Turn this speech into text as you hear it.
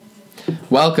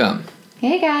Welcome.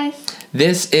 Hey guys.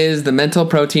 This is the Mental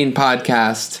Protein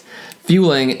Podcast,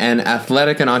 fueling an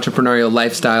athletic and entrepreneurial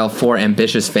lifestyle for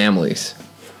ambitious families.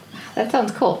 That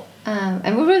sounds cool.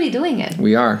 And we're really doing it.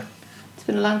 We are. It's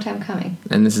been a long time coming.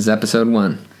 And this is episode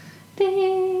 1.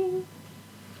 Ding.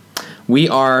 We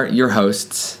are your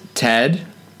hosts, Ted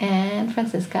And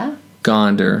Francisca.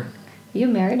 Gonder. You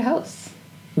married hosts.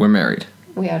 We're married.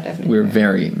 We are definitely We're married.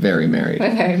 very, very married.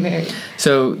 We're very married.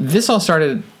 So this all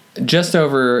started just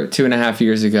over 2.5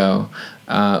 years ago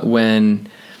when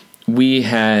we'd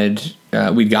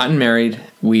gotten married.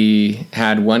 We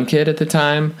had one kid at the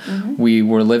time. Mm-hmm. We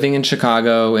were living in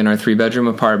Chicago in our 3-bedroom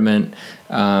apartment.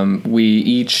 We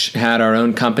each had our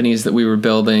own companies that we were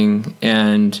building,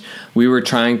 and we were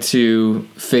trying to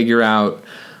figure out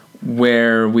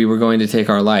where we were going to take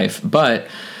our life. But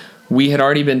we had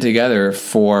already been together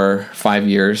for 5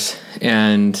 years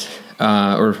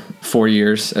or 4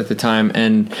 years at the time.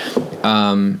 And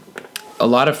a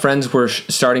lot of friends were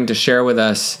starting to share with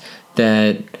us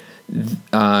that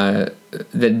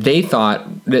they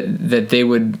thought that they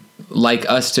would like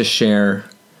us to share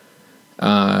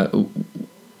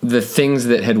the things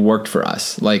that had worked for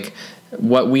us, like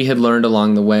what we had learned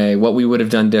along the way, what we would have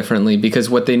done differently, because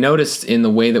what they noticed in the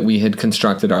way that we had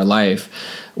constructed our life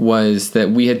was that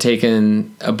we had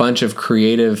taken a bunch of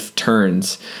creative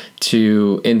turns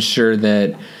to ensure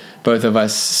that both of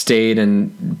us stayed fit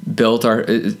and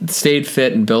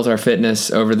built our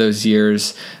fitness over those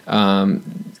years,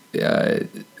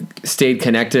 stayed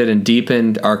connected and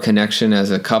deepened our connection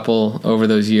as a couple over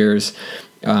those years.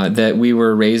 That we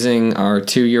were raising our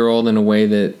 2-year-old in a way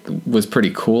that was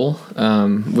pretty cool,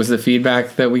 was the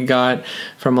feedback that we got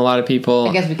from a lot of people.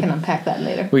 I guess we can unpack that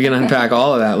later. We can unpack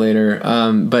all of that later.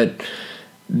 But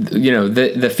you know,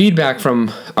 the feedback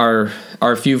from our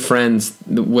few friends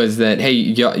was that, hey,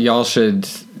 y'all should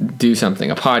do something,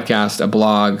 a podcast, a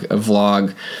blog, a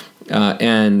vlog,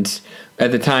 and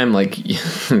at the time, like,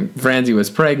 Franzi was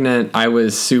pregnant. I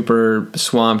was super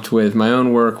swamped with my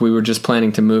own work. We were just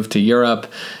planning to move to Europe,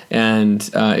 and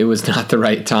it was not the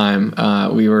right time.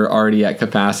 We were already at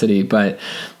capacity, but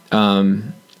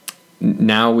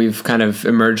now we've kind of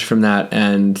emerged from that,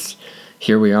 and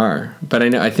here we are. But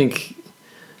I think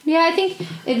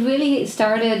it really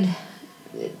started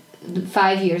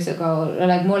 5 years ago, or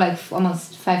like more like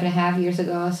almost 5.5 years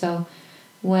ago. So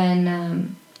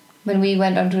when we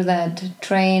went onto that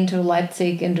train to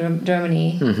Leipzig in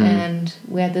Germany, mm-hmm. and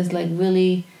we had this like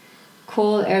really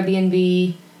cool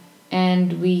Airbnb,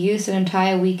 and we used an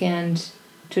entire weekend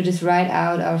to just write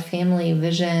out our family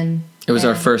vision. It was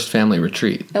our first family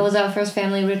retreat. It was our first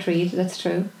family retreat, that's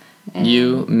true. And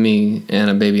you, me, and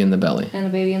a baby in the belly.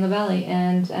 And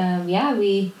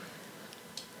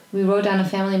we wrote down a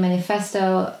family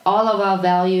manifesto, all of our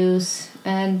values,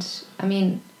 and I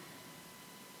mean,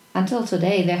 until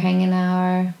today, they're hanging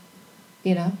our,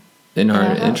 in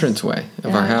our entranceway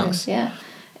of our house. Yeah.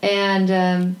 And,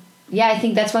 I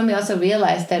think that's when we also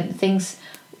realized that things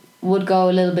would go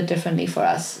a little bit differently for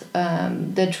us.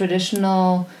 The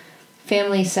traditional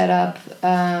family setup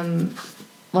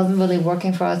wasn't really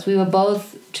working for us. We were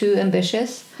both too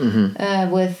ambitious, mm-hmm.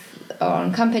 With our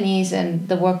own companies and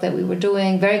the work that we were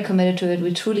doing, very committed to it.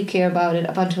 We truly care about it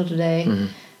up until today. Mm-hmm.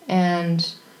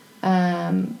 And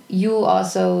you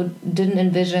also didn't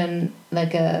envision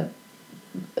like a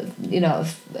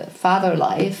father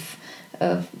life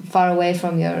far away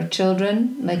from your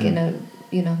children, like mm-hmm.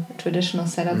 in a traditional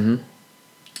setup.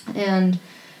 Mm-hmm. And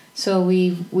so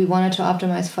we wanted to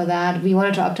optimize for that. We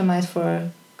wanted to optimize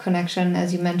for connection,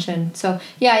 as you mentioned. So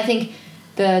I think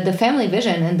the family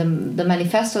vision and the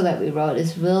manifesto that we wrote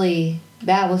was really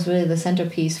the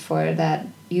centerpiece for that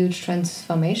huge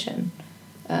transformation.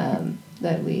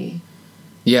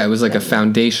 It was like a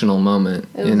foundational moment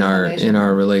in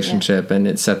our relationship, and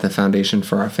it set the foundation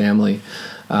for our family.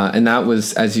 And that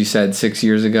was, as you said, 6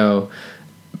 years ago.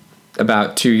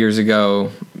 About 2 years ago,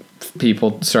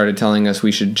 people started telling us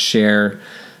we should share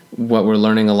what we're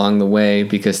learning along the way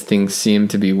because things seemed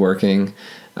to be working,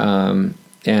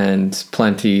 and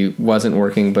plenty wasn't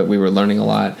working, but we were learning a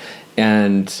lot.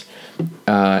 And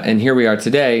here we are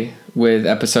today with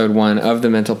episode 1 of the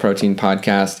Mental Protein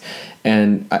Podcast.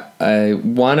 And I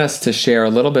want us to share a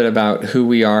little bit about who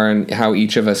we are and how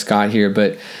each of us got here.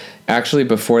 But actually,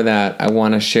 before that, I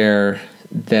want to share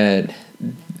that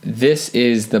this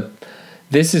is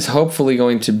hopefully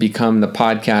going to become the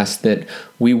podcast that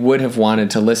we would have wanted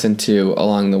to listen to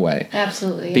along the way.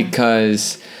 Absolutely. Yeah.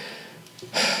 Because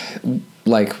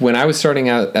like when I was starting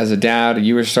out as a dad,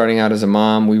 you were starting out as a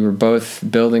mom, we were both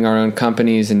building our own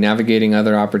companies and navigating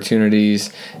other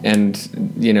opportunities and,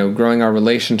 growing our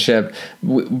relationship.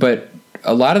 But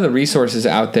a lot of the resources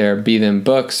out there, be them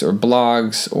books or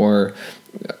blogs or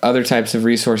other types of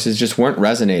resources, just weren't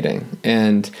resonating.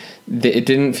 And it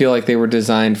didn't feel like they were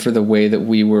designed for the way that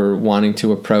we were wanting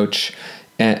to approach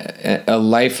a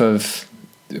life of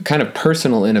kind of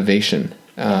personal innovation.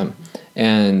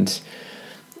 And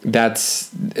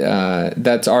that's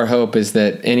our hope, is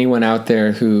that anyone out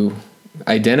there who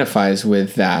identifies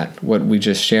with that, what we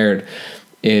just shared,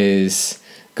 is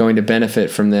going to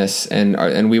benefit from this,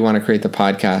 and we want to create the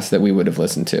podcast that we would have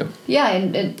listened to. Yeah,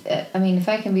 and I mean, if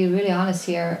I can be really honest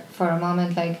here for a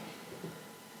moment, like,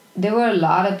 there were a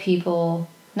lot of people,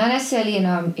 not necessarily in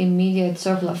our immediate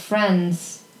circle of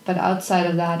friends, but outside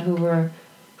of that,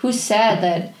 who said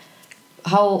that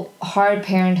how hard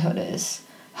parenthood is,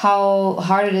 how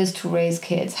hard it is to raise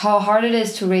kids,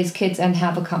 and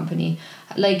have a company,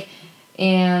 like,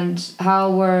 and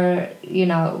how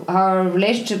our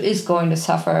relationship is going to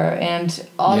suffer and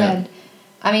all that.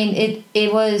 I mean,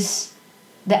 it was,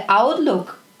 the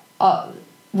outlook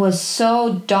was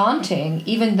so daunting,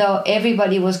 even though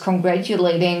everybody was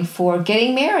congratulating for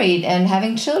getting married and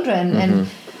having children. And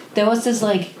there was this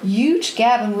like huge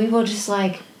gap, and we were just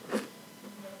like,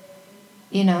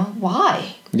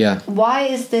 why? Yeah. Why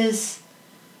is this,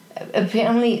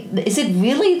 apparently, is it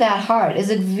really that hard? Is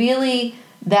it really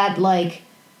that, like,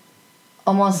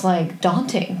 almost like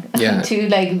daunting to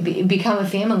like become a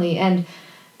family? And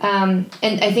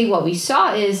I think what we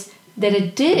saw is that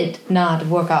it did not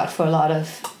work out for a lot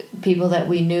of people that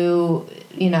we knew,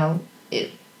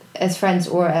 as friends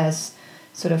or as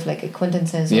sort of like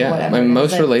acquaintances or whatever. I mean,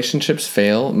 most relationships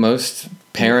fail. Most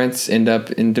parents end up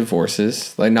in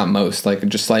divorces, like not most, like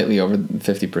just slightly over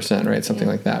 50%, right? Something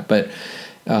like that. But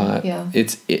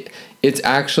it's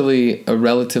actually a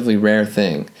relatively rare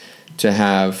thing to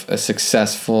have a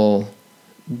successful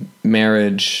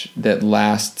marriage that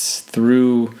lasts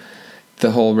through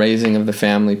the whole raising of the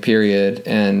family period,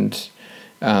 and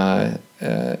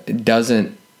it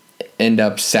doesn't end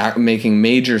up making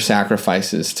major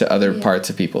sacrifices to other parts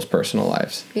of people's personal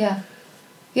lives. Yeah.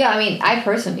 I mean, I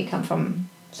personally come from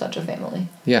such a family.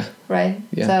 Yeah. Right.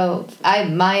 Yeah. So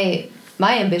my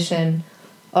ambition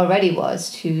already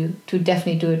was to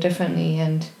definitely do it differently,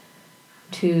 and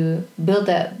to build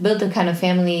the kind of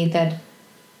family that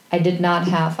I did not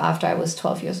have after I was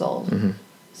 12 years old. Mm-hmm.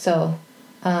 So,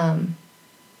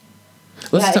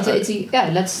 let's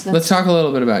talk a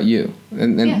little bit about you,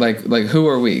 and like who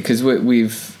are we? Because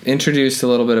we've introduced a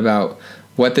little bit about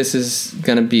what this is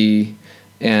going to be,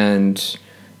 and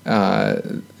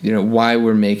why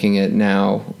we're making it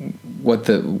now, what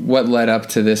led up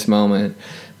to this moment.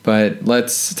 But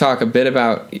let's talk a bit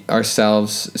about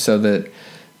ourselves so that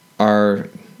our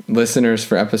listeners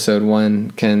for episode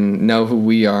 1 can know who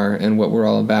we are and what we're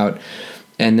all about.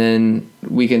 And then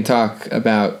we can talk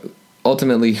about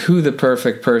ultimately who the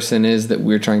perfect person is that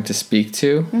we're trying to speak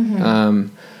to. Mm-hmm.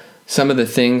 Some of the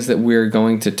things that we're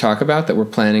going to talk about that we're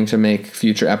planning to make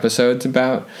future episodes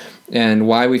about, and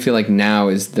why we feel like now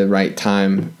is the right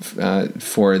time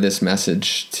for this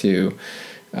message to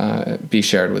be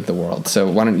shared with the world. So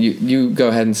why don't you go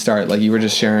ahead and start? Like you were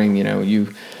just sharing,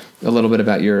 a little bit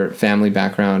about your family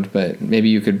background, but maybe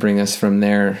you could bring us from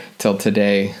there till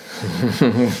today.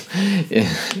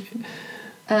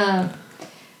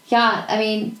 I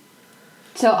mean,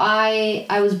 so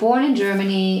I was born in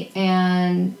Germany,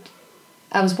 and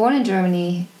I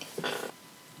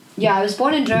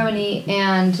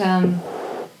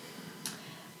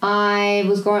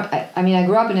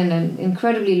grew up in an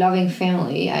incredibly loving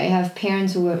family. I have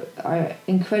parents who are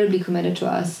incredibly committed to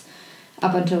us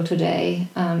up until today.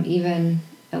 Even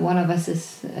one of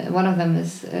them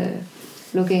is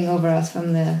looking over us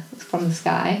from the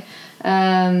sky.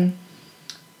 I'm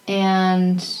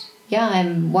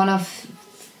one of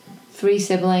 3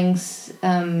 siblings.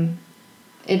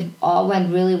 It all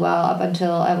went really well up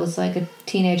until I was like a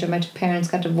teenager. My parents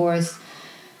got divorced.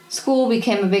 School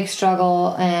became a big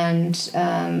struggle, and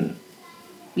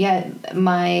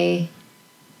my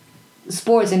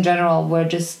sports in general were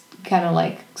just kind of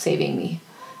like saving me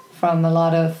from a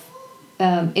lot of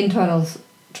internal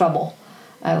trouble,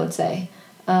 I would say.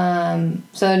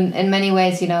 So in many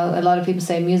ways, a lot of people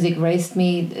say music raised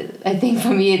me. I think for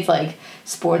me it's like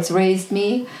sports raised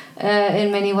me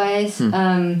in many ways.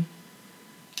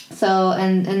 So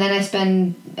and then I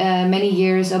spent many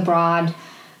years abroad,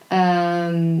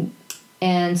 and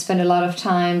spent a lot of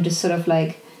time just sort of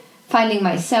like finding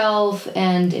myself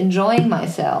and enjoying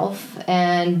myself,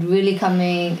 and really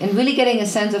getting a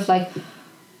sense of like,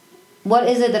 what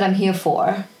is it that I'm here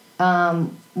for?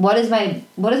 What is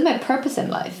my purpose in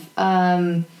life?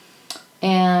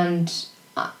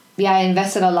 I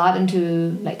invested a lot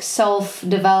into like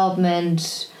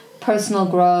self-development, personal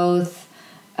growth,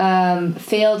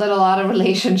 failed at a lot of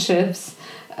relationships,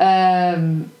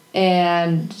 and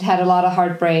had a lot of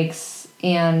heartbreaks,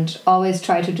 and always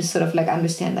tried to just sort of like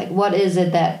understand like what is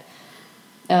it that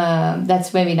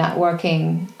that's maybe not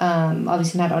working,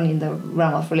 obviously not only in the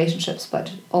realm of relationships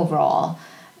but overall.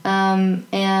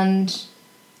 And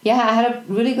yeah, I had a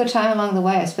really good time along the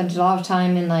way. I spent a lot of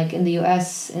time in the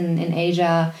US, in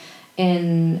Asia,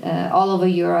 in all over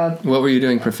Europe. What were you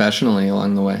doing professionally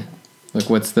along the way? Like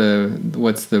what's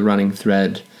the running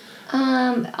thread?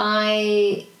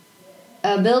 I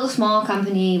built a small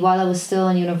company while I was still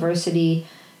in university,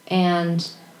 and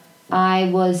I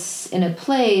was in a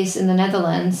place in the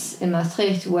Netherlands, in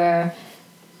Maastricht, where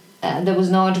there was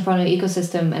no entrepreneurial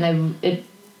ecosystem, and it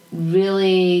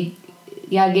really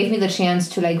gave me the chance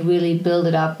to like really build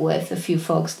it up with a few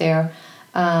folks there,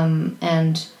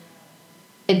 and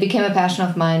it became a passion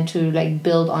of mine to like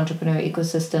build entrepreneurial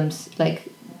ecosystems,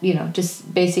 like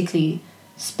just basically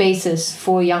spaces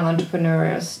for young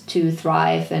entrepreneurs to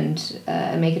thrive and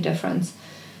make a difference.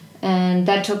 And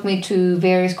that took me to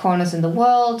various corners in the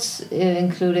world,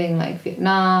 including like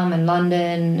Vietnam and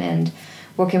London, and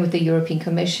working with the European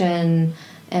Commission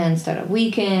and Startup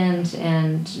Weekend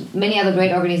and many other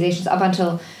great organizations, up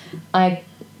until I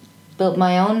built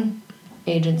my own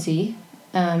agency,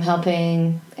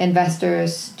 helping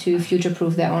investors to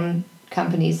future-proof their own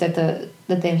companies that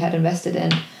they had invested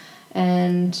in.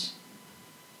 And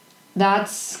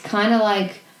that's kind of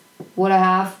like what I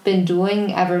have been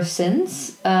doing ever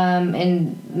since,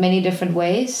 in many different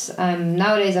ways.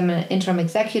 Nowadays I'm an interim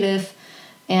executive,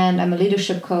 and I'm a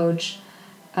leadership coach,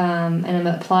 and I'm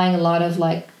applying a lot of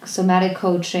like somatic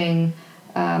coaching,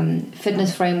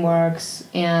 fitness frameworks,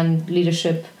 and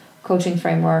leadership coaching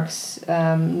frameworks,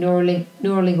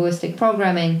 neurolinguistic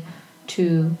programming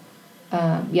to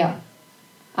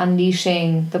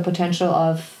unleashing the potential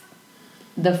of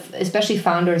especially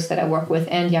founders that I work with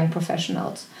and young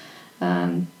professionals.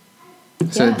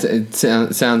 It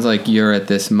sounds like you're at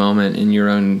this moment in your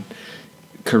own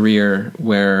career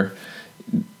where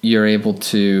you're able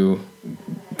to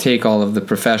take all of the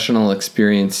professional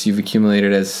experience you've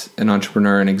accumulated as an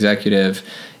entrepreneur and executive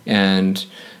and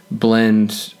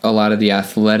blend a lot of the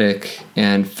athletic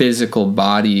and physical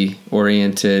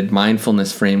body-oriented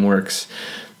mindfulness frameworks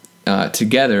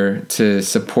together to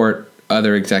support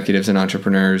other executives and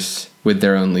entrepreneurs with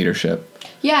their own leadership.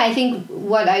 Yeah, I think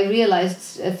what I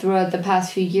realized throughout the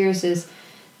past few years is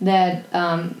that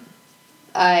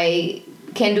I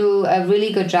can do a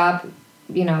really good job,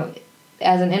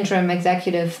 as an interim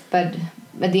executive, but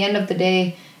at the end of the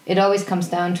day, it always comes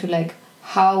down to like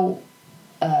how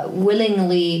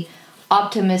willingly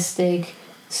optimistic,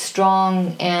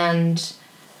 strong, and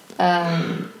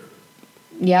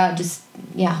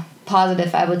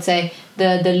positive, I would say,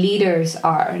 the leaders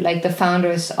are, like the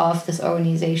founders of this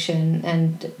organization.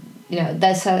 And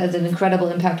that has an incredible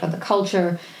impact on the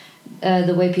culture,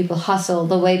 the way people hustle,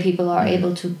 the way people are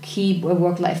able to keep a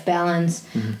work-life balance.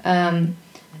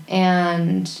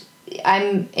 And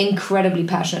I'm incredibly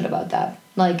passionate about that,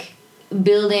 like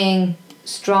building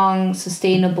strong,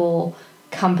 sustainable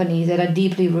companies that are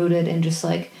deeply rooted in just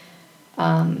like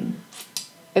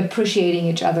appreciating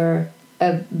each other,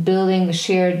 building a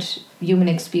shared human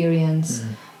experience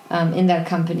in that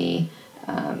company,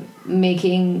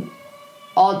 making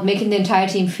the entire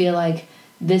team feel like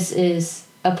this is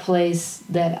a place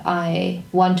that I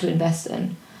want to invest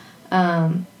in.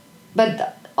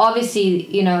 But obviously,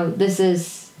 this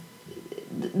is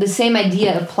the same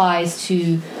idea applies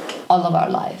to all of our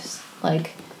lives,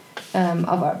 like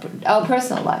of our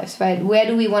personal lives, right? Where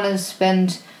do we want to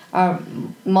spend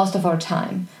most of our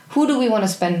time? Who do we want to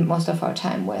spend most of our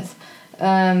time with?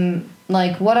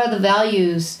 Like, what are the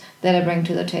values that I bring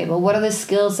to the table? What are the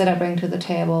skills that I bring to the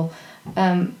table?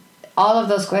 All of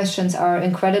those questions are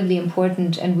incredibly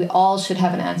important, and we all should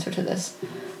have an answer to this.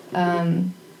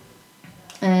 And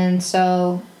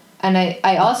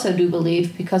I also do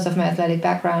believe, because of my athletic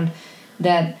background,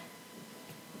 that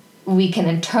we can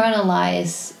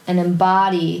internalize and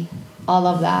embody all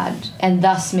of that, and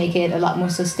thus make it a lot more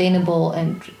sustainable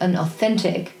and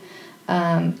authentic,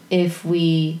 if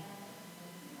we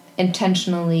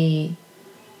intentionally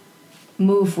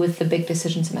move with the big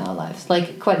decisions in our lives,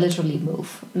 like quite literally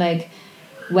move, like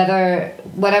whatever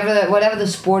the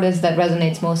sport is that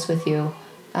resonates most with you,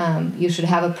 you should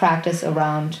have a practice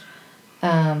around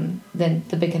then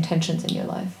the big intentions in your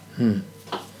life.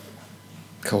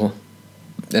 Cool.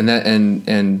 And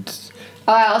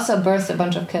I also birthed a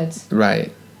bunch of kids.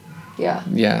 Right. Yeah.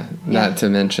 Not to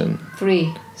mention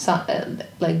 3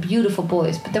 like beautiful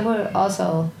boys, but there were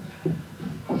also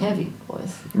heavy,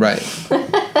 boys. Right.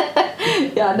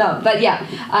 Yeah, no, but yeah,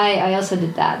 I also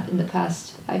did that in the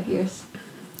past 5 years.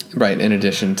 Right. In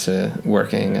addition to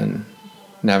working and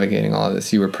navigating all of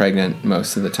this, you were pregnant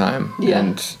most of the time. Yeah.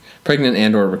 And pregnant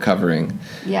and or recovering.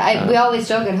 Yeah, we always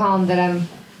joke at home that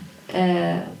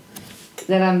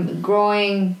I'm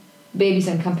growing babies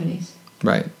and companies.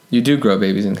 Right. You do grow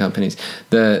babies and companies.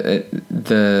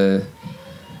 The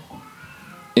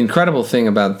incredible thing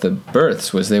about the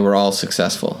births was they were all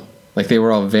successful. Like, they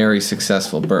were all very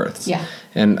successful births. Yeah.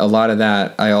 And a lot of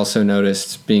that, I also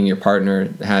noticed, being your partner,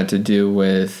 had to do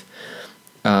with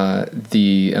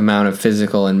the amount of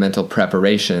physical and mental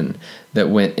preparation that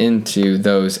went into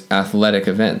those athletic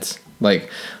events. Like,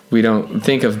 we don't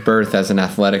think of birth as an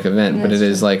athletic event, but it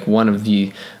is like one of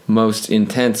the most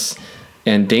intense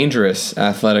and dangerous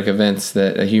athletic events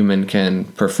that a human can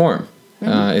perform.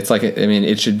 Mm-hmm. It's like,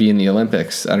 it should be in the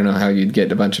Olympics. I don't know how you'd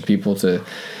get a bunch of people to...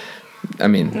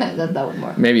 No, that would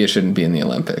work. Maybe it shouldn't be in the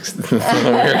Olympics.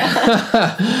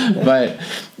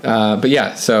 But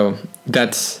yeah, so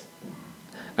that's...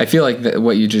 I feel like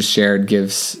what you just shared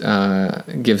gives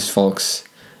folks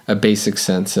a basic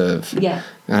sense of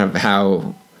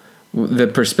how the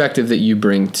perspective that you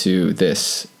bring to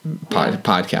this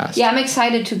podcast. Yeah, I'm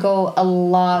excited to go a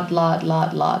lot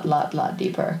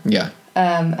deeper. Yeah.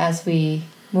 As we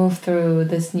move through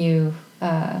this new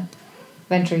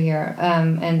venture here,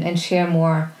 and share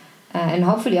more, and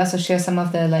hopefully also share some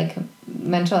of the like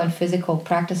mental and physical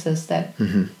practices that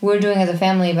we're doing as a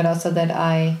family, but also that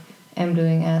I am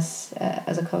doing as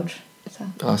a coach. So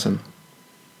awesome.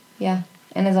 Yeah,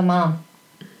 and as a mom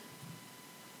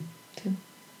too.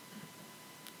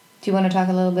 Do you want to talk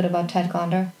a little bit about Ted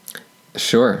Gonder?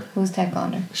 Sure. Who's Ted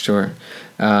Gonder? Sure.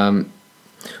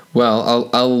 Well,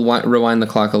 I'll rewind the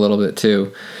clock a little bit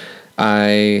too.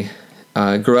 I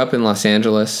grew up in Los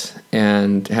Angeles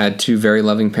and had two very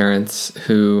loving parents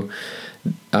who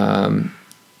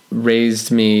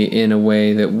raised me in a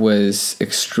way that was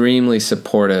extremely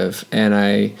supportive, and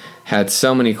I had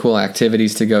so many cool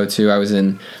activities to go to. I was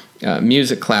in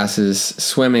music classes,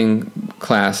 swimming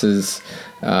classes,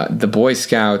 the Boy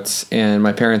Scouts, and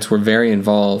my parents were very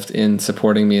involved in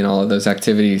supporting me in all of those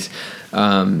activities.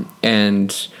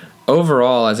 And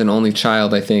overall, as an only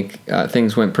child, I think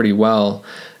things went pretty well.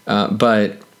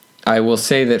 But I will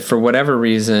say that for whatever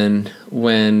reason,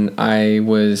 when I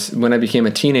became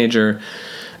a teenager,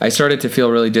 I started to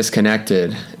feel really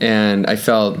disconnected, and I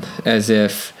felt as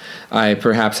if I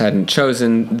perhaps hadn't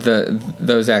chosen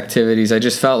those activities. I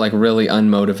just felt like really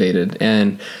unmotivated,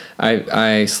 and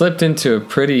I slipped into a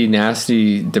pretty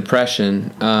nasty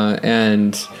depression,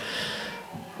 and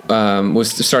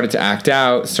started to act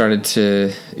out, started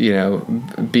to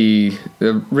be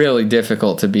really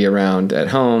difficult to be around at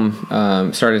home,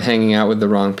 started hanging out with the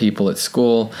wrong people at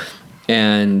school,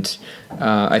 and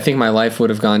I think my life would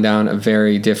have gone down a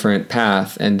very different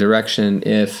path and direction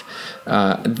if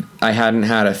I hadn't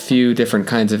had a few different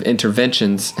kinds of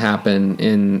interventions happen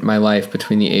in my life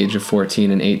between the age of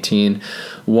 14 and 18.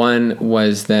 One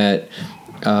was that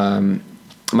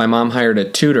my mom hired a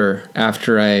tutor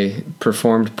after I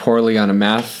performed poorly on a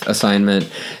math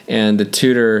assignment, and the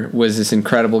tutor was this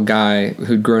incredible guy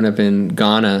who'd grown up in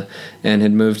Ghana and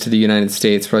had moved to the United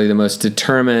States, probably the most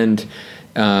determined,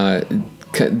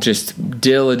 just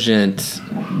diligent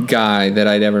guy that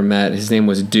I'd ever met. His name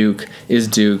was Duke,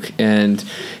 and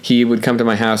he would come to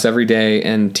my house every day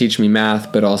and teach me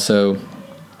math, but also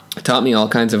taught me all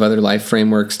kinds of other life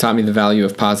frameworks, taught me the value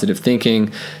of positive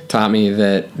thinking, taught me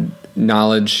that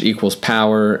knowledge equals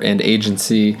power and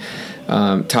agency,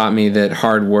 taught me that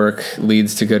hard work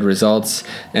leads to good results.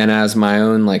 And as my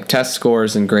own test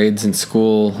scores and grades in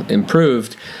school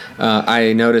improved,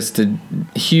 I noticed a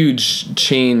huge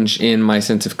change in my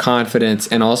sense of confidence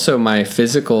and also my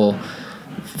physiology.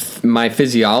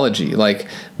 Like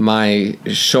my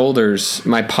shoulders,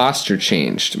 my posture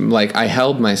changed. Like I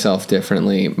held myself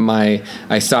differently.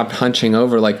 I stopped hunching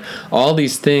over. Like all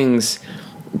these things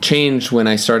changed when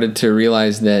I started to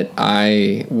realize that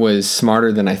I was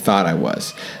smarter than I thought I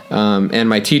was. And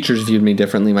my teachers viewed me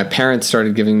differently. My parents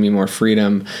started giving me more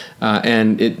freedom.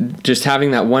 And just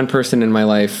having that one person in my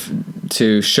life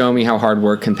to show me how hard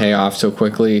work can pay off so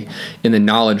quickly in the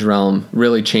knowledge realm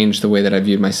really changed the way that I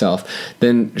viewed myself.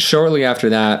 Then shortly after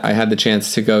that, I had the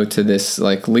chance to go to this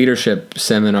leadership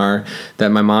seminar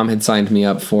that my mom had signed me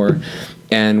up for.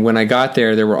 And when I got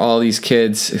there were all these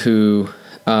kids who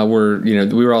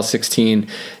we were all 16,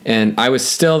 and I was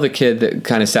still the kid that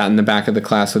kind of sat in the back of the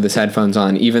class with his headphones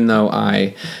on, even though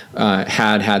I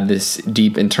had this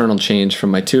deep internal change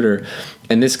from my tutor.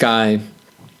 And this guy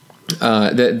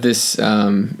this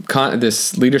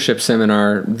leadership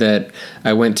seminar that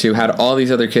I went to had all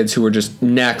these other kids who were just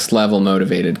next level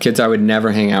motivated, kids I would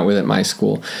never hang out with at my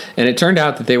school. And it turned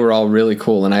out that they were all really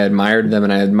cool, and I admired them,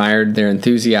 and I admired their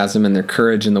enthusiasm and their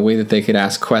courage and the way that they could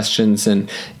ask questions and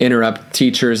interrupt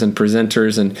teachers and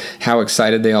presenters, and how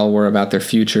excited they all were about their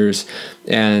futures.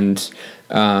 And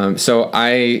so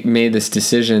I made this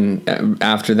decision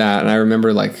after that, and I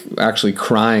remember like actually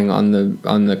crying on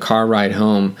the car ride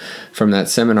home from that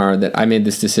seminar, that I made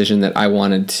this decision that I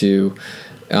wanted to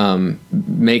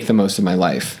make the most of my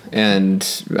life. And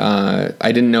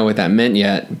I didn't know what that meant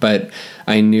yet, but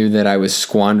I knew that I was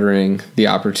squandering the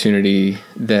opportunity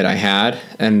that I had,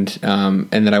 and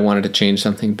that I wanted to change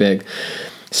something big.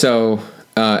 So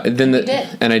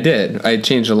and I did. I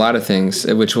changed a lot of things,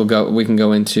 which we can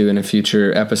go into in a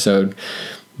future episode.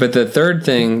 But the third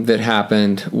thing that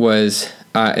happened was,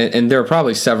 and there are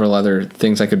probably several other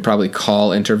things I could probably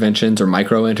call interventions or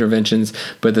micro interventions,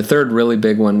 but the third really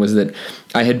big one was that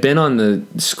I had been on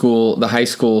the high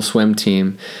school swim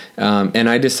team, and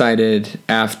I decided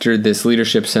after this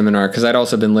leadership seminar, because I'd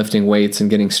also been lifting weights and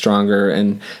getting stronger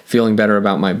and feeling better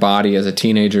about my body as a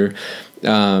teenager,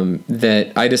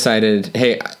 that I decided,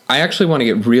 hey, I actually want to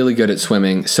get really good at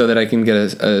swimming so that I can get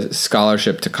a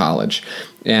scholarship to college.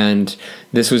 And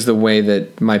this was the way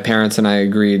that my parents and I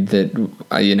agreed that,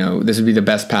 this would be the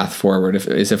best path forward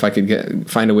if I could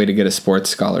find a way to get a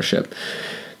sports scholarship.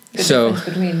 The difference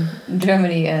between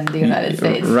Germany and the United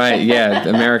States. Right, yeah. The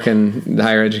American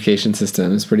higher education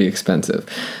system is pretty expensive.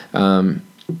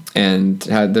 And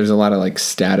there's a lot of like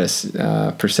status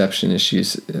perception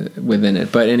issues within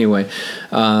it. But anyway,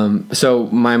 so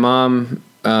my mom,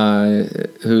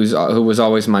 who was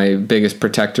always my biggest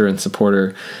protector and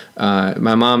supporter,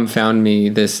 my mom found me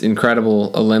this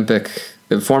incredible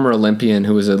former Olympian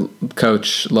who was a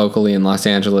coach locally in Los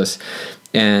Angeles,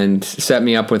 and set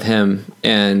me up with him,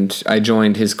 and I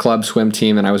joined his club swim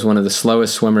team, and I was one of the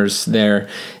slowest swimmers there.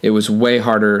 It was way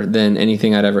harder than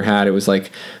anything I'd ever had. It was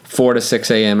like 4 to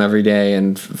 6 a.m. every day,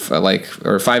 and 5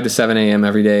 to 7 a.m.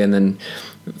 every day, and then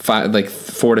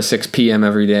 4 to 6 p.m.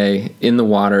 every day in the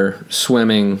water,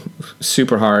 swimming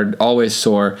super hard, always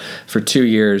sore for 2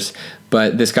 years.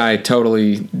 But this guy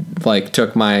totally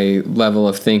took my level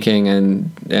of thinking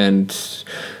and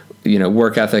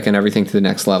work ethic and everything to the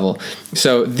next level.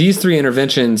 So these three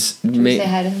interventions. Can we say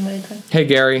hi to him really quick? Hey,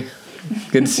 Gary.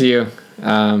 Good to see you.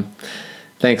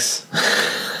 Thanks.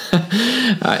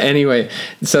 Anyway,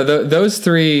 so those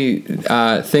three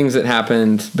things that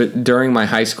happened, but during my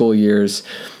high school years,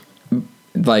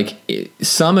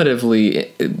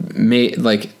 summatively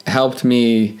helped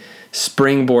me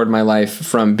springboard my life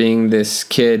from being this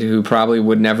kid who probably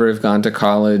would never have gone to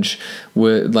college,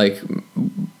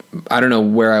 I don't know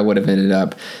where I would have ended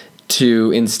up,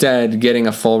 to instead getting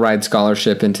a full ride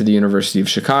scholarship into the University of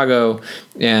Chicago,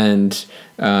 and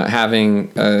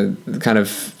having a kind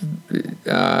of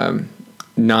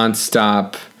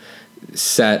nonstop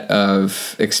set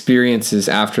of experiences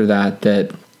after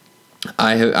that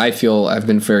I feel I've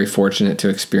been very fortunate to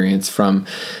experience, from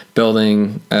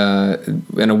building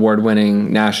an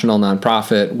award-winning national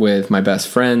nonprofit with my best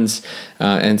friends,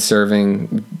 and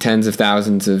serving tens of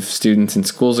thousands of students in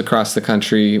schools across the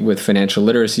country with financial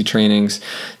literacy trainings,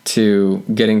 to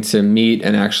getting to meet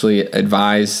and actually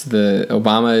advise the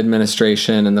Obama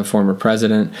administration and the former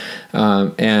president,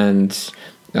 and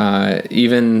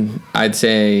even I'd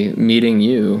say meeting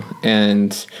you,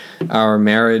 and our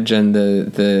marriage, and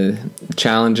the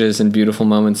challenges and beautiful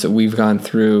moments that we've gone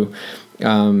through,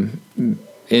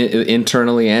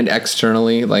 internally and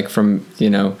externally, from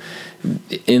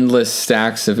endless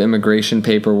stacks of immigration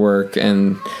paperwork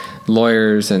and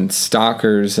lawyers and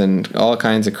stalkers and all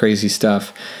kinds of crazy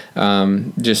stuff.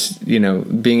 Being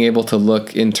able to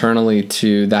look internally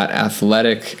to that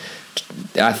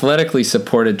athletically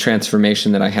supported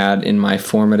transformation that I had in my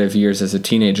formative years as a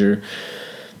teenager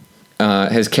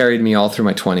has carried me all through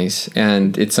my 20s,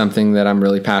 and it's something that I'm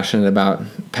really passionate about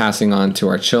passing on to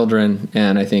our children.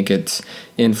 And I think it's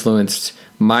influenced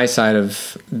my side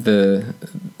of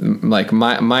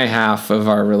my half of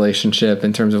our relationship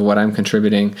in terms of what I'm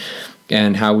contributing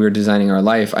and how we're designing our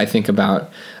life. I think a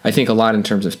lot in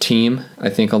terms of team. I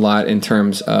think a lot in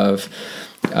terms of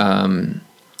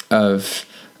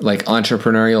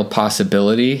entrepreneurial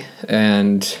possibility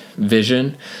and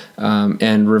vision,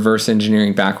 and reverse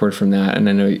engineering backward from that. And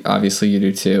I know obviously you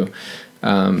do too.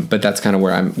 But that's kind of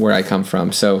where I come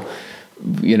from. So,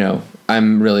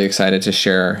 I'm really excited to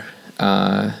share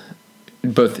the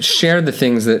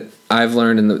things that I've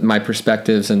learned and my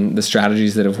perspectives and the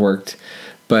strategies that have worked,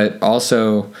 but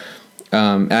also,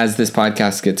 as this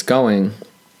podcast gets going,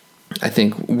 I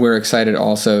think we're excited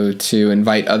also to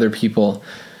invite other people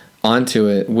onto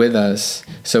it with us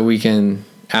so we can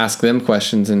ask them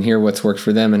questions and hear what's worked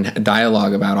for them and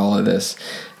dialogue about all of this.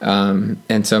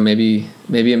 And so maybe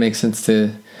it makes sense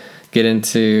to get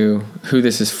into who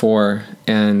this is for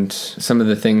and some of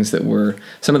the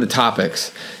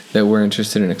topics that we're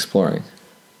interested in exploring.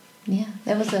 Yeah,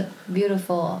 that was a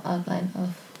beautiful outline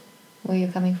of where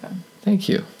you're coming from. Thank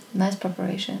you. Nice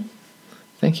preparation.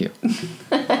 Thank you.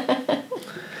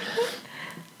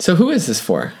 So who is this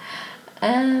for?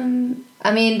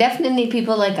 I mean, definitely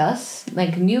people like us,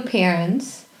 like new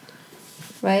parents,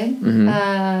 right?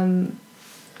 Mm-hmm.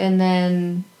 And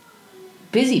then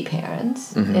busy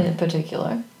parents in particular.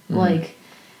 Mm-hmm. Like,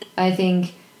 I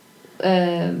think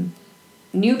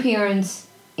new parents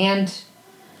and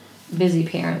busy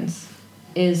parents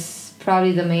is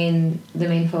probably the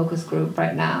main focus group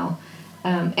right now,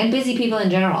 and busy people in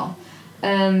general.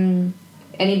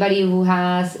 Anybody who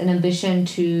has an ambition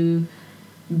to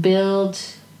build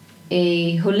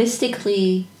a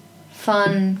holistically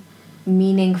fun,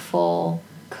 meaningful,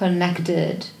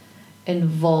 connected,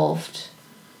 involved,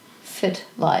 fit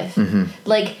life. Mm-hmm.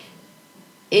 Like,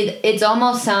 it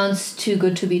almost sounds too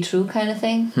good to be true kind of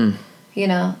thing, you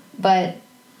know, but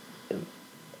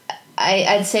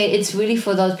I'd say it's really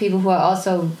for those people who are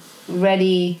also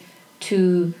ready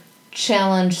to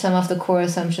challenge some of the core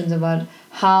assumptions about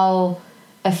how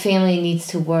a family needs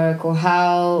to work, or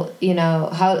how, you know,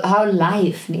 how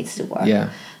life needs to work. Yeah.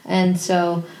 And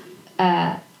so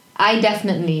I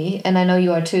definitely, and I know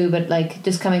you are too, but like,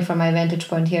 just coming from my vantage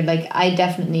point here, like, I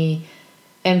definitely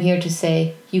am here to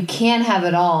say you can have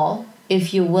it all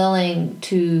if you're willing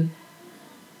to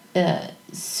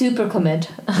super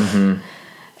commit. Mm-hmm.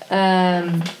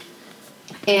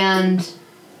 And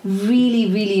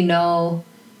really, really know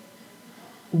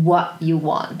what you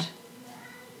want.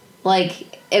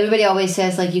 Like, everybody always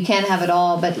says, like, you can't have it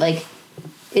all, but like,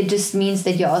 it just means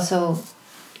that you also,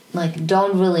 like,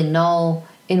 don't really know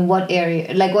in what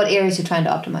area, like, what areas you're trying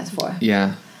to optimize for.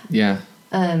 Yeah.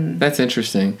 That's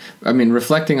interesting. I mean,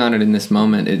 reflecting on it in this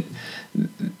moment,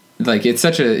 it's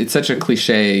such a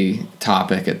cliche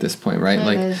topic at this point,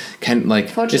 right?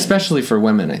 Especially for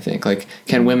women, I think, like,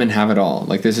 can women have it all?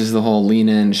 Like, this is the whole lean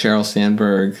in Sheryl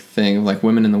Sandberg thing of, like,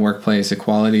 women in the workplace,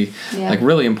 equality, like,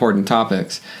 really important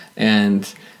topics.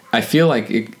 And I feel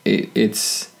like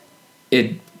it's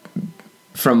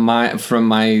from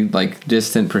my like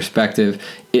distant perspective,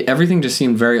 everything just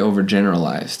seemed very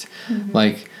overgeneralized. Mm-hmm.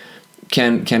 Like,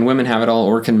 can women have it all,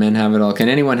 or can men have it all? Can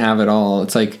anyone have it all?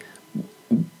 It's like,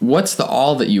 what's the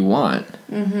all that you want,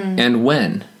 mm-hmm. and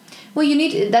when? Well, you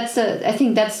need. I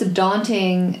think that's the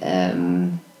daunting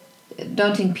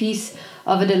piece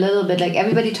of it a little bit. Like,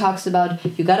 everybody talks about,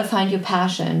 you got to find your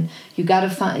passion. You got to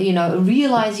find,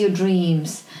 realize your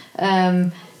dreams.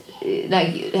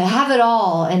 Like, have it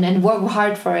all and work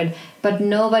hard for it. But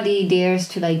nobody dares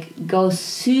to, like, go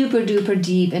super duper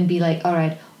deep and be like, all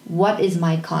right, what is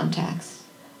my context?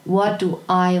 What do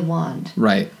I want?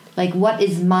 Right. Like, what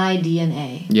is my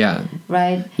DNA? Yeah.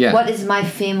 Right? Yeah. What is my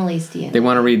family's DNA? They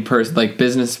want to read like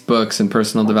business books and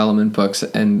personal development books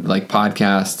and, like,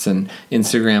 podcasts and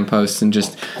Instagram posts, and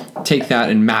just take that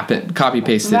and map it, copy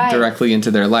paste it directly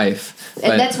into their life.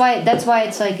 And that's why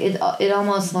it's like it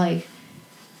almost like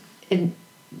it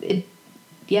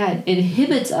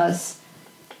inhibits us.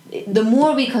 The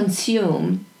more we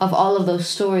consume of all of those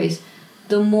stories,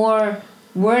 the more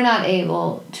we're not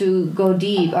able to go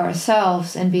deep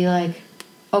ourselves and be like,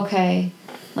 okay,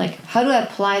 like, how do I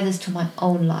apply this to my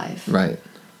own life? Right.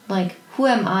 Like, who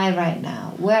am I right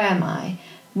now? Where am I?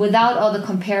 Without all the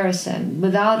comparison,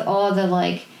 without all the,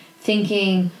 like,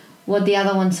 thinking what the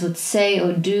other ones would say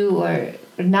or do or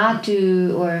not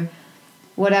do or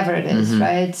whatever it is, mm-hmm.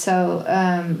 right? So,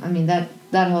 I mean, that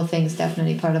whole thing's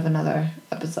definitely part of another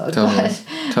episode. Totally. But,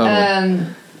 totally.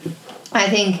 I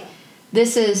think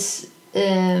this is...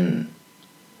 and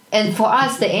for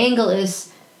us, the angle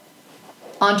is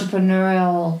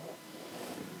entrepreneurial,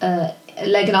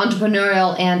 like an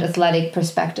entrepreneurial and athletic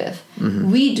perspective. Mm-hmm.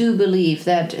 We do believe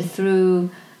that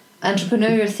through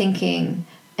entrepreneurial thinking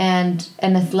and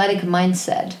an athletic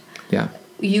mindset,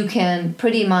 you can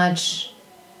pretty much...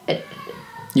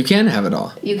 You can have it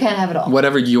all. You can have it all.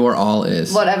 Whatever your all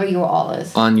is. Whatever your all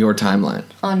is. On your timeline.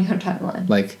 On your timeline.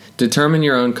 Like, determine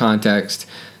your own context,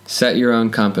 set your own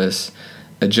compass,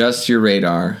 adjust your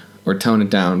radar, or tone it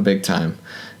down big time.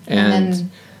 And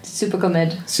then super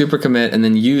commit, and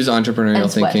then use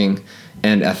entrepreneurial thinking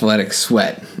and athletic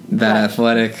sweat. That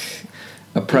athletic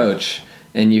approach,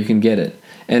 and you can get it.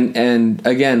 And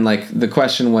again, like, the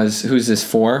question was, who's this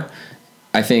for?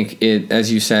 I think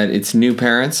as you said, it's new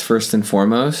parents first and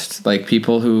foremost, like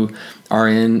people who are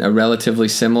in a relatively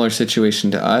similar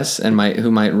situation to us and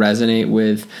who might resonate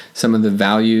with some of the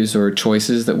values or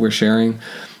choices that we're sharing.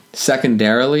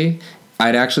 Secondarily,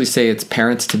 I'd actually say it's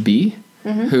parents to be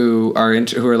who are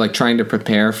like trying to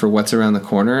prepare for what's around the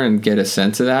corner and get a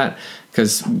sense of that.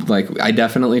 Because like I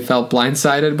definitely felt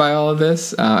blindsided by all of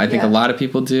this. I think a lot of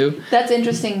people do. That's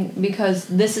interesting because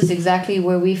this is exactly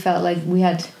where we felt like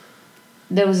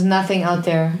there was nothing out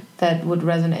there that would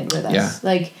resonate with us.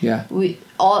 No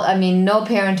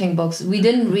parenting books. We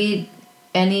didn't read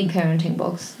any parenting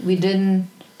books. We didn't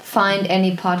find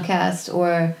any podcast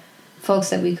or folks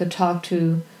that we could talk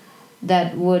to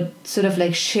that would sort of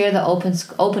like share the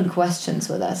open questions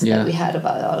with us that we had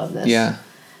about all of this. Yeah.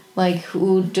 Like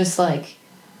who just like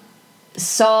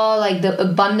saw like the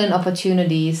abundant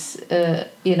opportunities,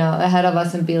 ahead of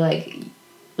us and be like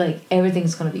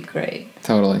everything's gonna be great.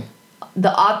 Totally.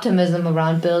 The optimism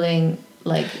around building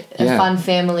like a fun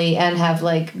family and have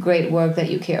like great work that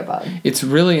you care about. It's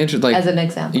really interesting. Like, as an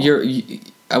example,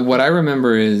 what I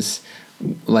remember is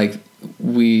like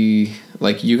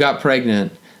you got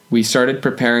pregnant. We started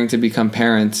preparing to become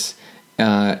parents,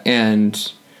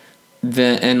 and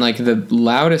the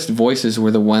loudest voices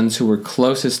were the ones who were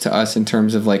closest to us in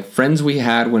terms of like friends we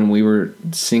had when we were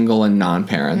single and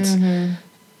non-parents, and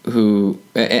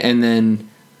then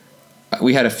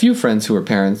we had a few friends who were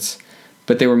parents,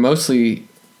 but they were mostly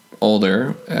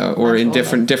older or in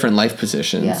different life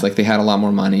positions. Yeah. Like they had a lot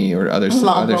more money or other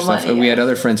stuff. Money, we had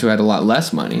other friends who had a lot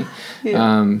less money,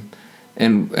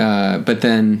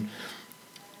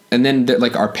 and then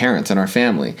like our parents and our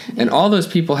family, and all those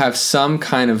people have some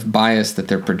kind of bias that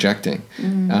they're projecting,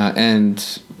 and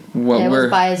what was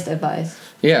biased advice.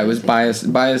 Yeah, it was biased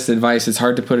advice. It's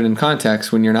hard to put it in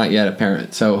context when you're not yet a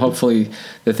parent. So hopefully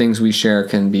the things we share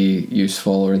can be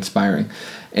useful or inspiring.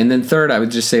 And then third, I would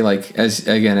just say, like, as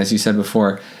you said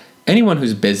before, anyone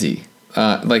who's busy,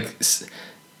 maybe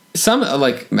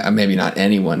not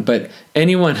anyone, but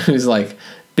anyone who's like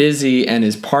busy and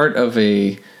is part of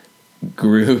a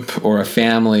group or a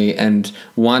family and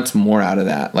wants more out of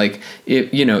that. Like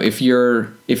if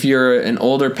you're an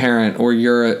older parent or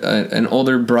you're an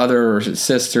older brother or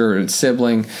sister or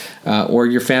sibling, or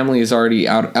your family is already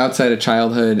outside of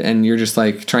childhood and you're just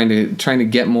like trying to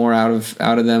get more out of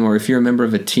them, or if you're a member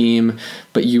of a team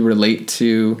but you relate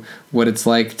to what it's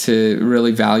like to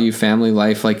really value family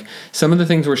life, like some of the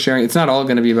things we're sharing, it's not all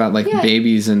going to be about like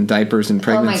babies and diapers and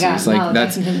pregnancies. Oh my God,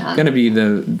 that's going to be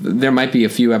there might be a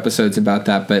few episodes about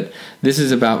that, but this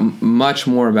is about much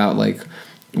more about like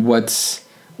what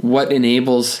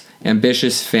enables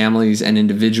ambitious families and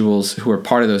individuals who are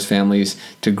part of those families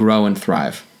to grow and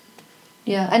thrive.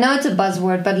 Yeah, I know it's a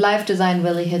buzzword, but life design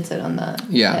really hits it on the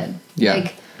head. Yeah.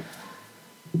 Like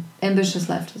ambitious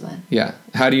life design. Yeah.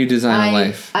 How do you design a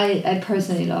life? I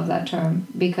personally love that term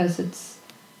because it's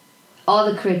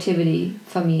all the creativity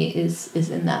for me is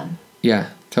in that.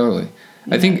 Yeah, totally.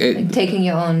 I think like taking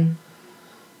your own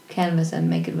canvas and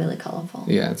make it really colorful.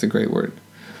 Yeah, it's a great word.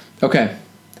 Okay.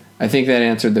 I think that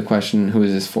answered the question, who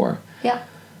is this for? Yeah.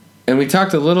 And we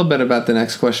talked a little bit about the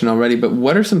next question already, but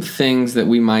what are some things that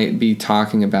we might be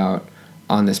talking about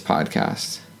on this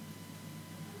podcast?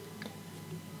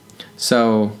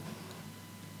 So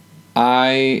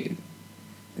I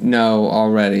know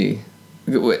already,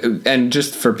 and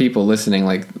just for people listening,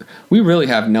 like we really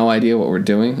have no idea what we're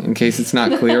doing, in case it's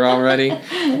not clear already.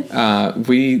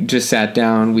 We just sat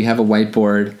down, we have a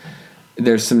whiteboard,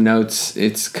 there's some notes,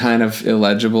 it's kind of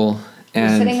illegible.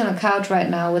 And we're sitting on a couch right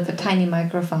now with a tiny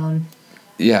microphone.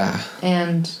 Yeah.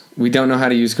 And we don't know how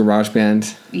to use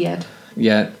GarageBand.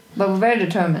 Yet. But we're very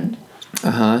determined.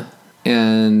 Uh-huh.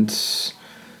 And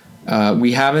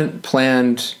we haven't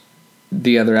planned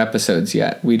the other episodes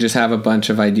yet. We just have a bunch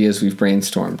of ideas we've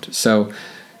brainstormed. So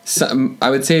I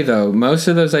would say, though, most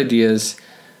of those ideas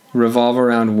revolve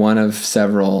around one of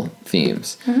several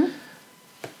themes.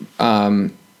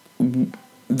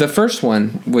 The first one,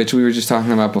 which we were just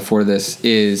talking about before this,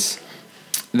 is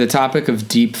the topic of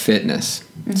deep fitness.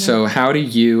 So how do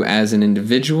you, as an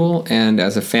individual and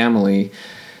as a family,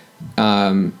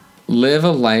 live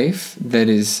a life that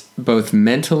is both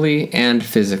mentally and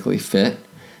physically fit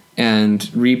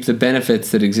and reap the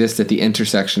benefits that exist at the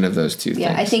intersection of those two things?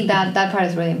 Yeah, I think that part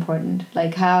is really important.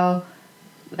 Like how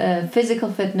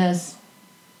physical fitness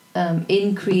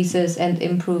increases and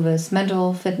improves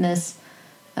mental fitness.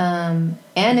 And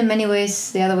in many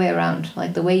ways the other way around,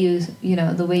 like the way you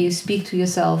speak to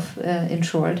yourself, in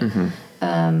short,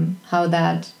 how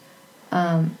that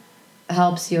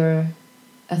helps your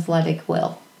athletic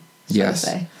will, so to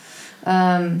say.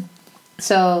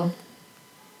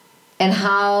 and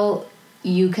how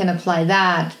you can apply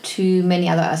that to many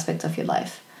other aspects of your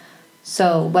life.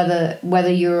 So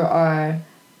whether you are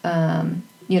an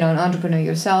entrepreneur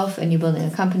yourself and you're building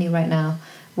a company right now,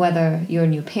 whether you're a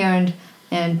new parent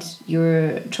and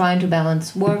you're trying to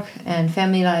balance work and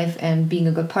family life and being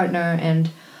a good partner and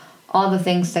all the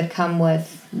things that come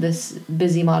with this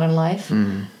busy modern life,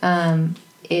 I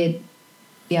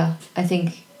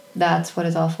think that's what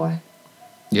it's all for.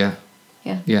 Yeah.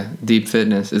 Yeah. Deep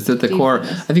fitness. It's at the core.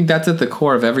 Fitness. I think that's at the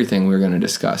core of everything we're going to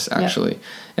discuss, actually.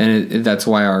 Yeah. And that's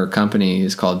why our company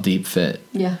is called Deep Fit.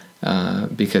 Yeah.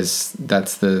 Because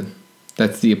that's the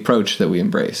approach that we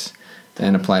embrace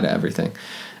and apply to everything.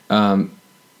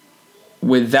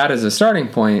 With that as a starting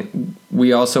point,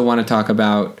 we also want to talk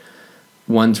about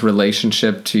one's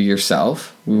relationship to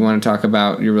yourself. We want to talk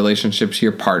about your relationship to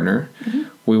your partner. Mm-hmm.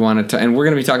 We want to, and we're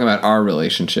going to be talking about our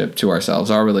relationship to ourselves,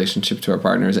 our relationship to our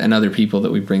partners, and other people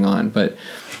that we bring on. But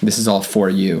this is all for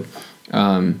you,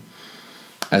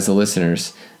 as the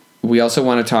listeners. We also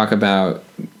want to talk about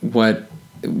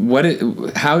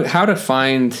how to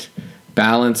find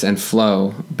balance and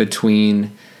flow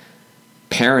between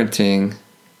parenting,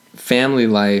 family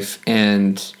life,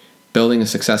 and building a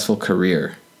successful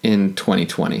career in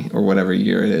 2020 or whatever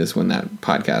year it is when that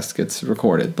podcast gets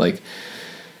recorded. Like,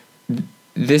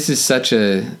 this is such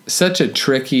a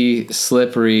tricky,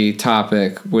 slippery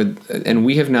topic and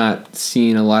we have not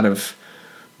seen a lot of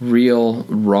real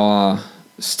raw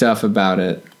stuff about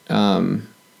it,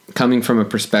 coming from a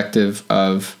perspective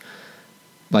of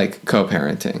like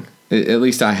co-parenting. At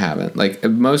least I haven't. Like,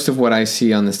 most of what I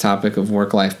see on this topic of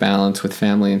work-life balance with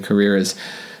family and career is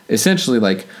essentially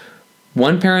like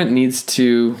one parent needs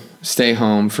to stay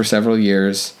home for several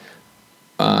years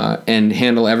and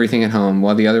handle everything at home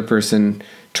while the other person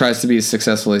tries to be as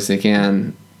successful as they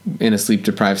can in a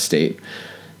sleep-deprived state.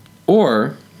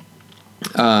 Or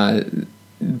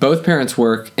both parents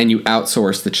work and you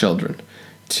outsource the children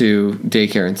to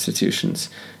daycare institutions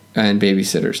and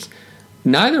babysitters.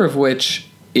 Neither of which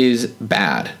is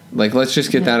bad. Like, let's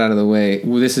just get that out of the way.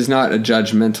 This is not a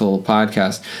judgmental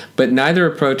podcast, but neither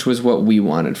approach was what we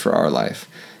wanted for our life.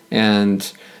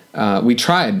 And we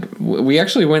tried. We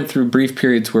actually went through brief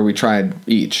periods where we tried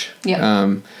each.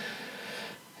 Yeah.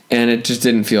 And it just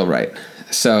didn't feel right.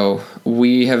 So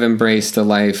we have embraced a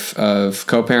life of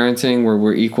co-parenting where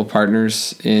we're equal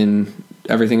partners in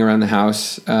everything around the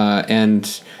house,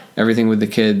 and everything with the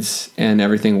kids and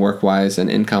everything work-wise and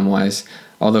income-wise.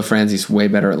 Although Franzi's way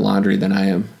better at laundry than I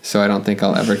am, so I don't think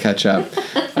I'll ever catch up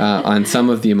on some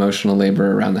of the emotional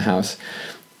labor around the house.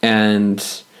 And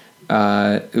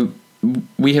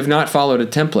we have not followed a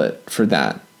template for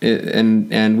that.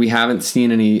 And we haven't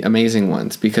seen any amazing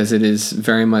ones because it is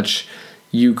very much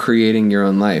you creating your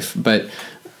own life. But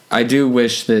I do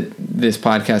wish that this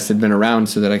podcast had been around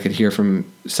so that I could hear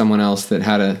from someone else that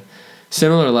had a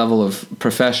similar level of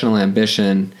professional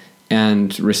ambition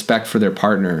and respect for their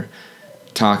partner,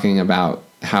 talking about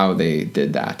how they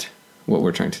did that, what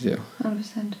we're trying to do.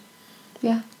 100%.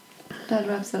 Yeah, that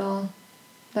wraps it all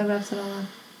up.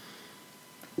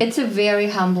 It's a very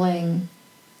humbling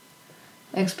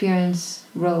experience,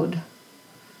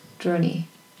 journey.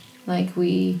 Like,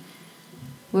 we're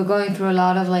going through a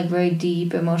lot of like very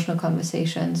deep emotional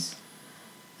conversations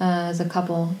as a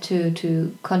couple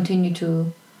to continue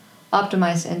to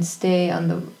optimize and stay on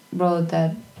the road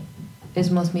that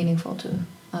is most meaningful to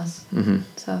us. Mm-hmm.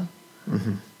 So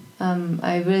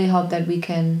I really hope that we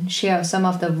can share some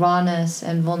of the rawness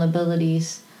and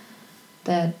vulnerabilities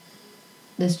that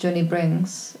this journey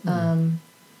brings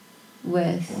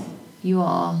with you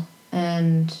all,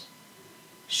 and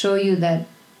show you that,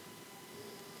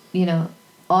 you know,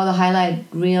 all the highlight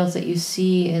reels that you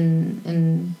see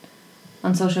in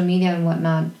on social media and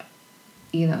whatnot,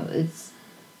 you know, it's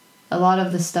a lot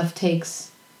of this stuff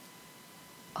takes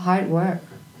hard work.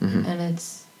 Mm-hmm. And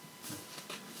it's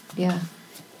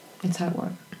hard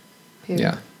work.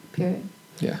 Period.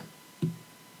 Yeah.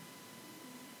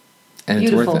 And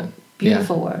beautiful, it's worth it.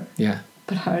 Beautiful work. Yeah.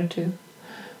 But hard too.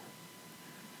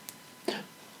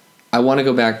 I want to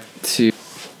go back to...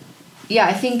 Yeah,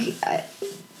 I think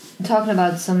talking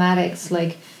about somatics,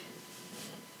 like,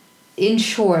 in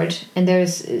short, and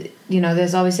there's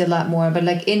obviously a lot more, but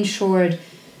like in short,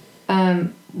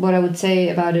 what I would say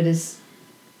about it is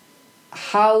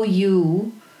how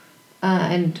you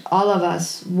and all of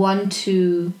us want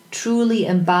to truly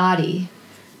embody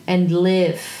and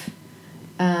live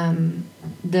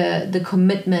the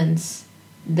commitments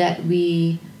that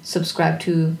we subscribe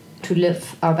to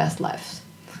live our best lives.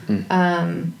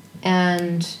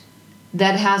 And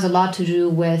that has a lot to do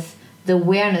with the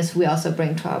awareness we also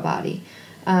bring to our body.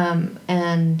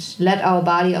 and let our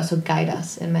body also guide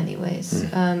us in many ways.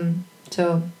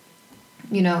 So,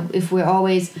 you know, if we're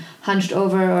always hunched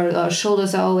over or our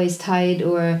shoulders are always tight,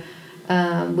 or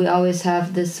we always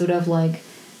have this sort of like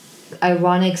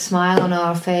ironic smile on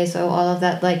our face, or all of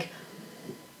that, like,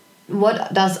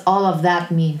 what does all of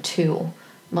that mean too?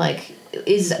 Like,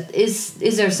 is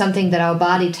there something that our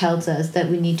body tells us that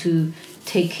we need to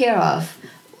take care of?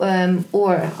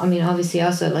 Or, I mean, obviously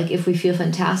also, like, if we feel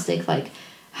fantastic, like,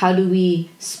 how do we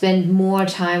spend more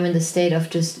time in the state of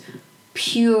just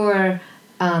pure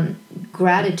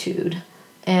gratitude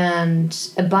and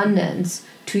abundance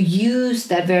to use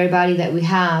that very body that we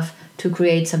have to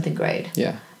create something great?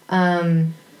 Yeah.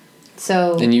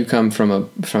 So. And you come from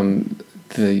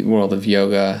the world of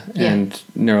yoga and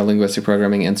neurolinguistic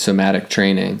programming and somatic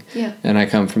training. Yeah. And I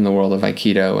come from the world of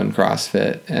Aikido and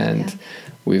CrossFit, and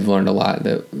we've learned a lot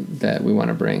that we want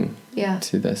to bring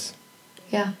to this.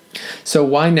 Yeah. So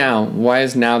why now? Why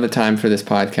is now the time for this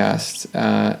podcast?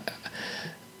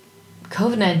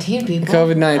 COVID-19, people.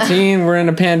 COVID-19, we're in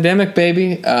a pandemic,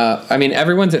 baby. I mean,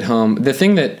 everyone's at home. The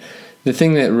thing that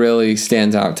really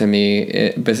stands out to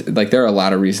me, like, there are a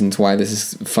lot of reasons why this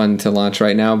is fun to launch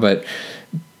right now, but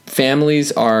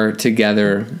families are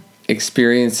together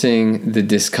experiencing the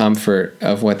discomfort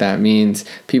of what that means.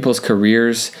 People's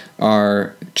careers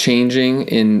are changing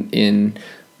in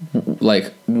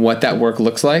like what that work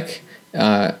looks like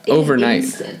overnight.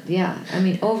 I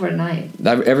mean, overnight.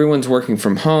 Everyone's working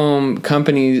from home.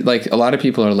 Companies, like, a lot of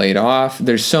people are laid off.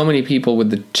 There's so many people with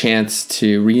the chance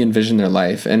to re-envision their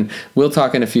life, and we'll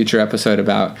talk in a future episode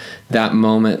about that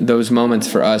moment, those moments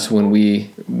for us when we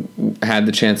had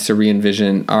the chance to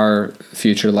re-envision our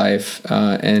future life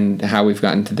and how we've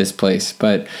gotten to this place.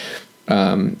 But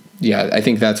I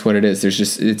think that's what it is.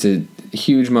 It's a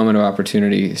huge moment of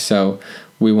opportunity, so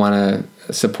we want to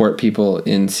support people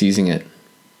in seizing it.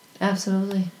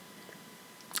 Absolutely.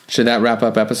 Should that wrap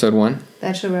up episode 1?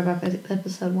 That should wrap up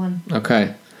episode 1.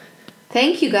 Okay.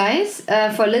 Thank you guys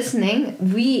for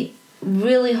listening. We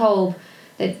really hope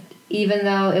that even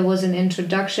though it was an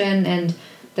introduction and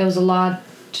there was a lot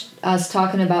us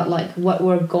talking about like what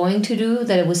we're going to do,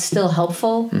 that it was still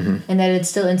helpful and that it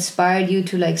still inspired you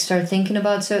to like start thinking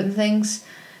about certain things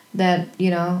that, you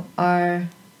know, are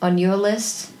on your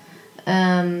list.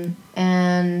 And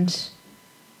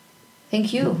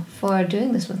thank you for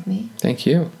doing this with me. Thank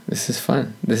you. This is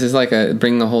fun. This is like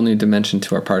bringing a whole new dimension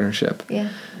to our partnership. Yeah,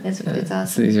 it's awesome.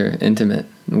 So these are intimate.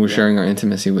 We're sharing our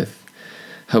intimacy with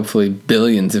hopefully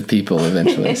billions of people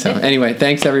eventually. So anyway,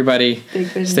 thanks everybody.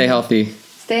 Stay healthy.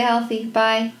 Stay healthy.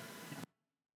 Bye.